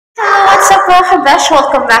mga kabash!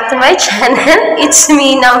 Welcome back to my channel. It's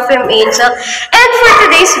me, Numbfemme Angel. And for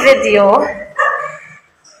today's video,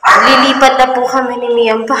 lilipat na po kami ni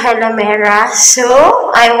Miyang Pakielamera.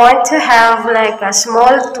 So, I want to have like a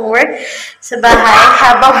small tour sa bahay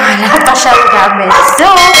habang wala pa siyang gamit.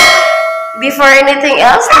 So, before anything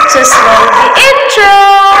else, let's just roll the intro!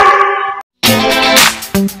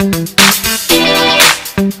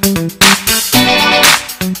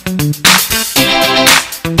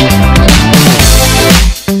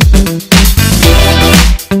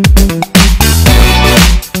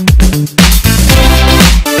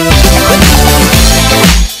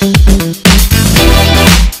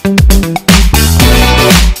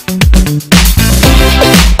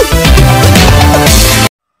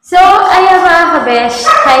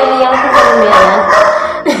 Hi, Miyang Pakielamera.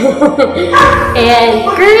 And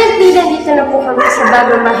currently, nandito na po kami sa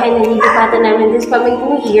bagong bahay na nilipatan namin this coming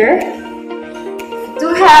new year. To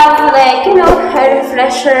have like, you know, a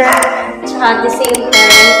refresher, at the same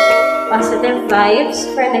time, positive vibes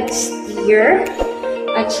for next year.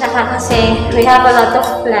 At saka kasi, we have a lot of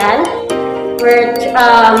plan. We're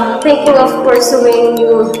thinking of pursuing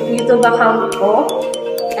yung YouTube account ko.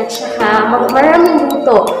 At saka, maraming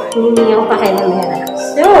luto ni Miyang Pakielamera.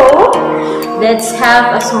 So, let's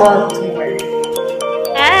have a small tour.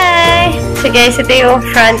 Hi! So guys, ito yung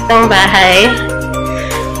front ng bahay.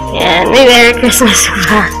 Yan, may Merry Christmas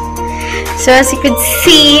pa. So as you could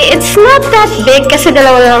see, it's not that big kasi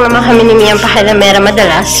dalawa lang naman kami ni Miyang Pakielamera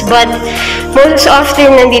madalas. But, most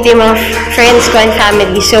often nandito yung mga friends ko and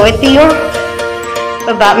family. So, ito yung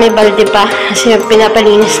baba, may balde pa kasi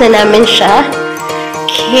pinapalinis na namin siya.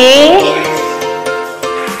 Okay,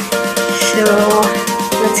 so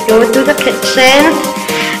let's go to the kitchen.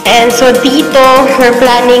 And so dito, we're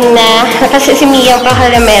planning na, kasi si Miyang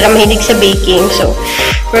Pakielamera mahilig sa baking. So,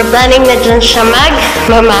 we're planning na dyan siya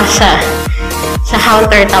magmamasa sa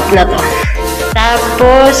countertop na to.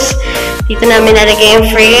 Tapos, dito namin nalagay yung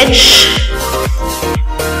fridge.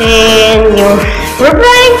 Then, we're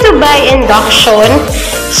planning to buy induction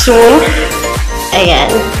soon.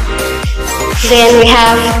 Ayan. Then, we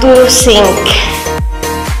have to sink.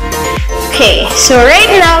 Okay, so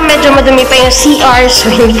right now, medyo madumi pa yung CR,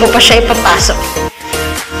 so hindi ko pa siya ipapasok.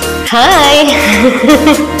 Hi!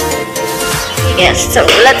 Yes, so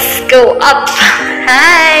let's go up.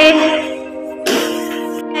 Hi!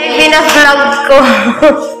 Pina-vlog ko.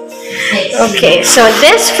 Okay, so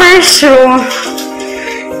this first room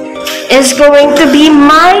is going to be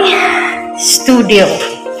my studio.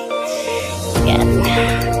 Yan.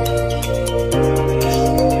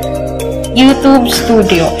 YouTube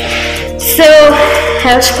studio. So,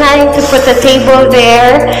 I was planning to put a table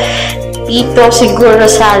there. Dito siguro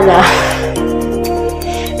sala.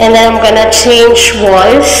 And then I'm gonna change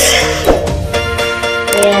walls.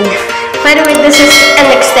 And by the way, this is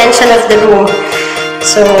an extension of the room.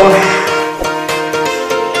 So,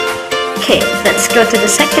 okay, let's go to the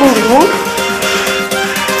second room,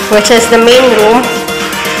 which is the main room.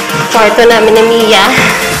 Kwarto namin ni Mia.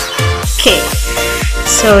 Okay.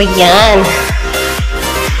 So, yan.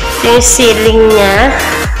 Yung ceiling niya.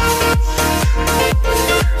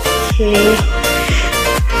 Okay.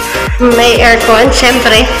 May aircon.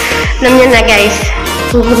 Siyempre, alam niyo na guys,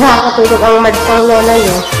 hindi nakakatulog ang madpang lola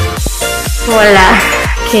niyo. Wala.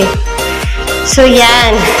 Okay. So,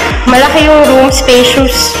 yan. Malaki yung room.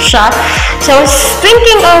 Spacious siya. So, I was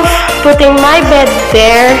thinking of putting my bed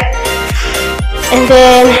there. And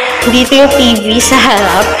then, dito yung TV sa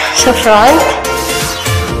harap, sa front.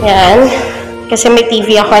 Yan. Kasi may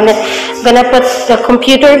TV ako. I'm gonna put the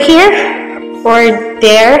computer here or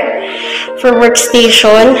there for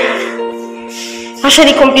workstation.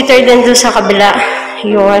 Actually, computer din doon sa kabila.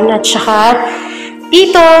 Yun. At saka,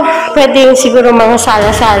 dito, pwedeng siguro mga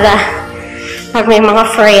sala-sala. Pag may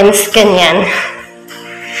mga friends, ganyan.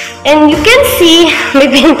 And you can see, may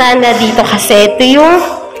bintana dito kasi ito yung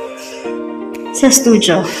sa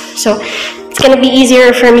studio. So, it's gonna be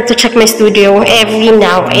easier for me to check my studio every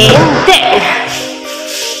now and then.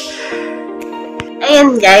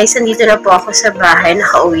 Ayan guys, andito na po ako sa bahay.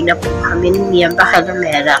 Nakauwi na po kami ni Miyang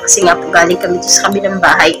Pakielamera kasi nga po galing kami sa kabilang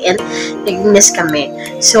bahay and nag-miss kami.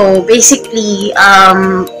 So, basically,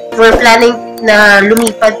 we're planning na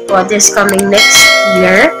lumipat po this coming next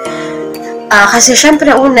year. Kasi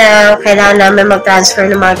syempre una, kailangan namin mag-transfer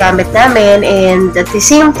ng mga gamit namin and at the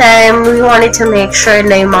same time, we wanted to make sure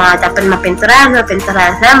na yung mga dapat mapinturahan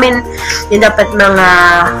namin, yung dapat mga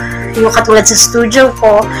yung katulad sa studio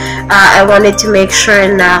ko, I wanted to make sure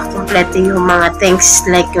na kompleto yung mga things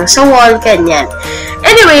like yung sa wall, ganyan.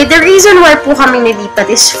 Anyway, the reason why po kami nilipat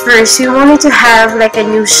is first, we wanted to have like a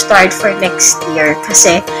new start for next year.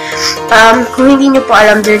 Kasi, kung hindi nyo po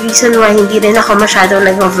alam, the reason why hindi rin ako masyadong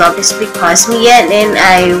nag-vlog is because me and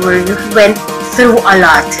I went through a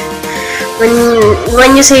lot.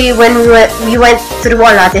 When you say when we went through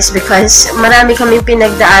a lot is because marami kami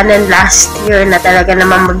pinagdaanan last year na talaga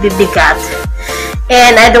naman magbibigat.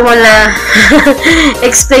 And I don't wanna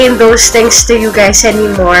explain those things to you guys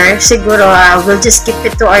anymore. Siguro, we'll just keep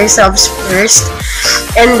it to ourselves first.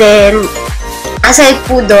 And then, aside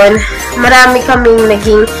po doon, marami kaming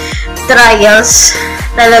naging trials.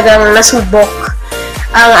 Talagang nasubok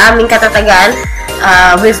ang aming katatagan.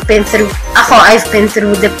 I've been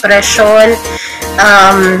through depression.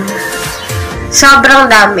 Sobrang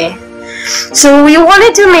dami. So, we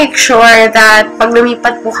wanted to make sure that pag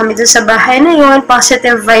lumipat po kami dun sa bahay na yun,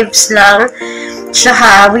 positive vibes lang.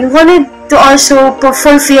 Tsaka, we wanted to also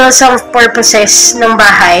fulfill some purposes ng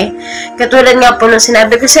bahay. Katulad nga po nung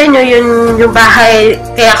sinabi ko sa inyo, yung bahay,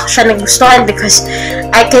 kaya ako siya nagustuhan because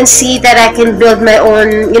I can see that I can build my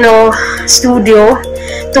own, studio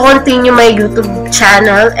to continue my YouTube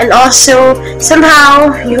channel. And also, somehow,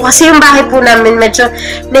 kasi yung bahay po namin, medyo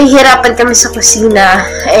nahihirapan kami sa kusina.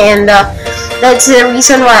 And that's the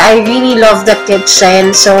reason why I really love the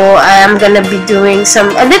kitchen. So, I'm gonna be doing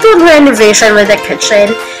a little renovation with the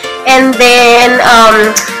kitchen. And then,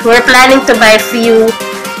 we're planning to buy a few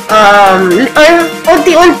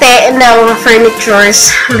unti-unti ng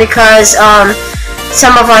furnitures because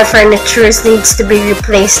some of our furnitures needs to be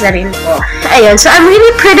replaced na rin po. Ayun. So, I'm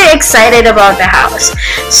really pretty excited about the house.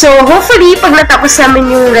 So, hopefully, pag natapos namin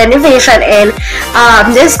yung renovation and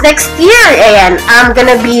this next year, ayan, I'm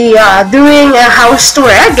gonna be doing a house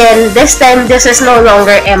tour again. This time, this is no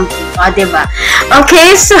longer empty. Diba?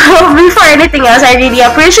 Okay, so, before anything else, I really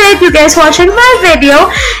appreciate you guys watching my video.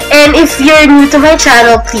 And if you're new to my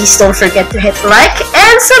channel, please don't forget to hit like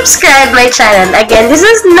and subscribe my channel. Again, this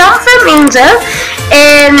is Numbfemme Angel.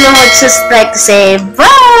 And I would just like to say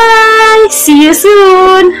bye! See you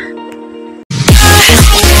soon!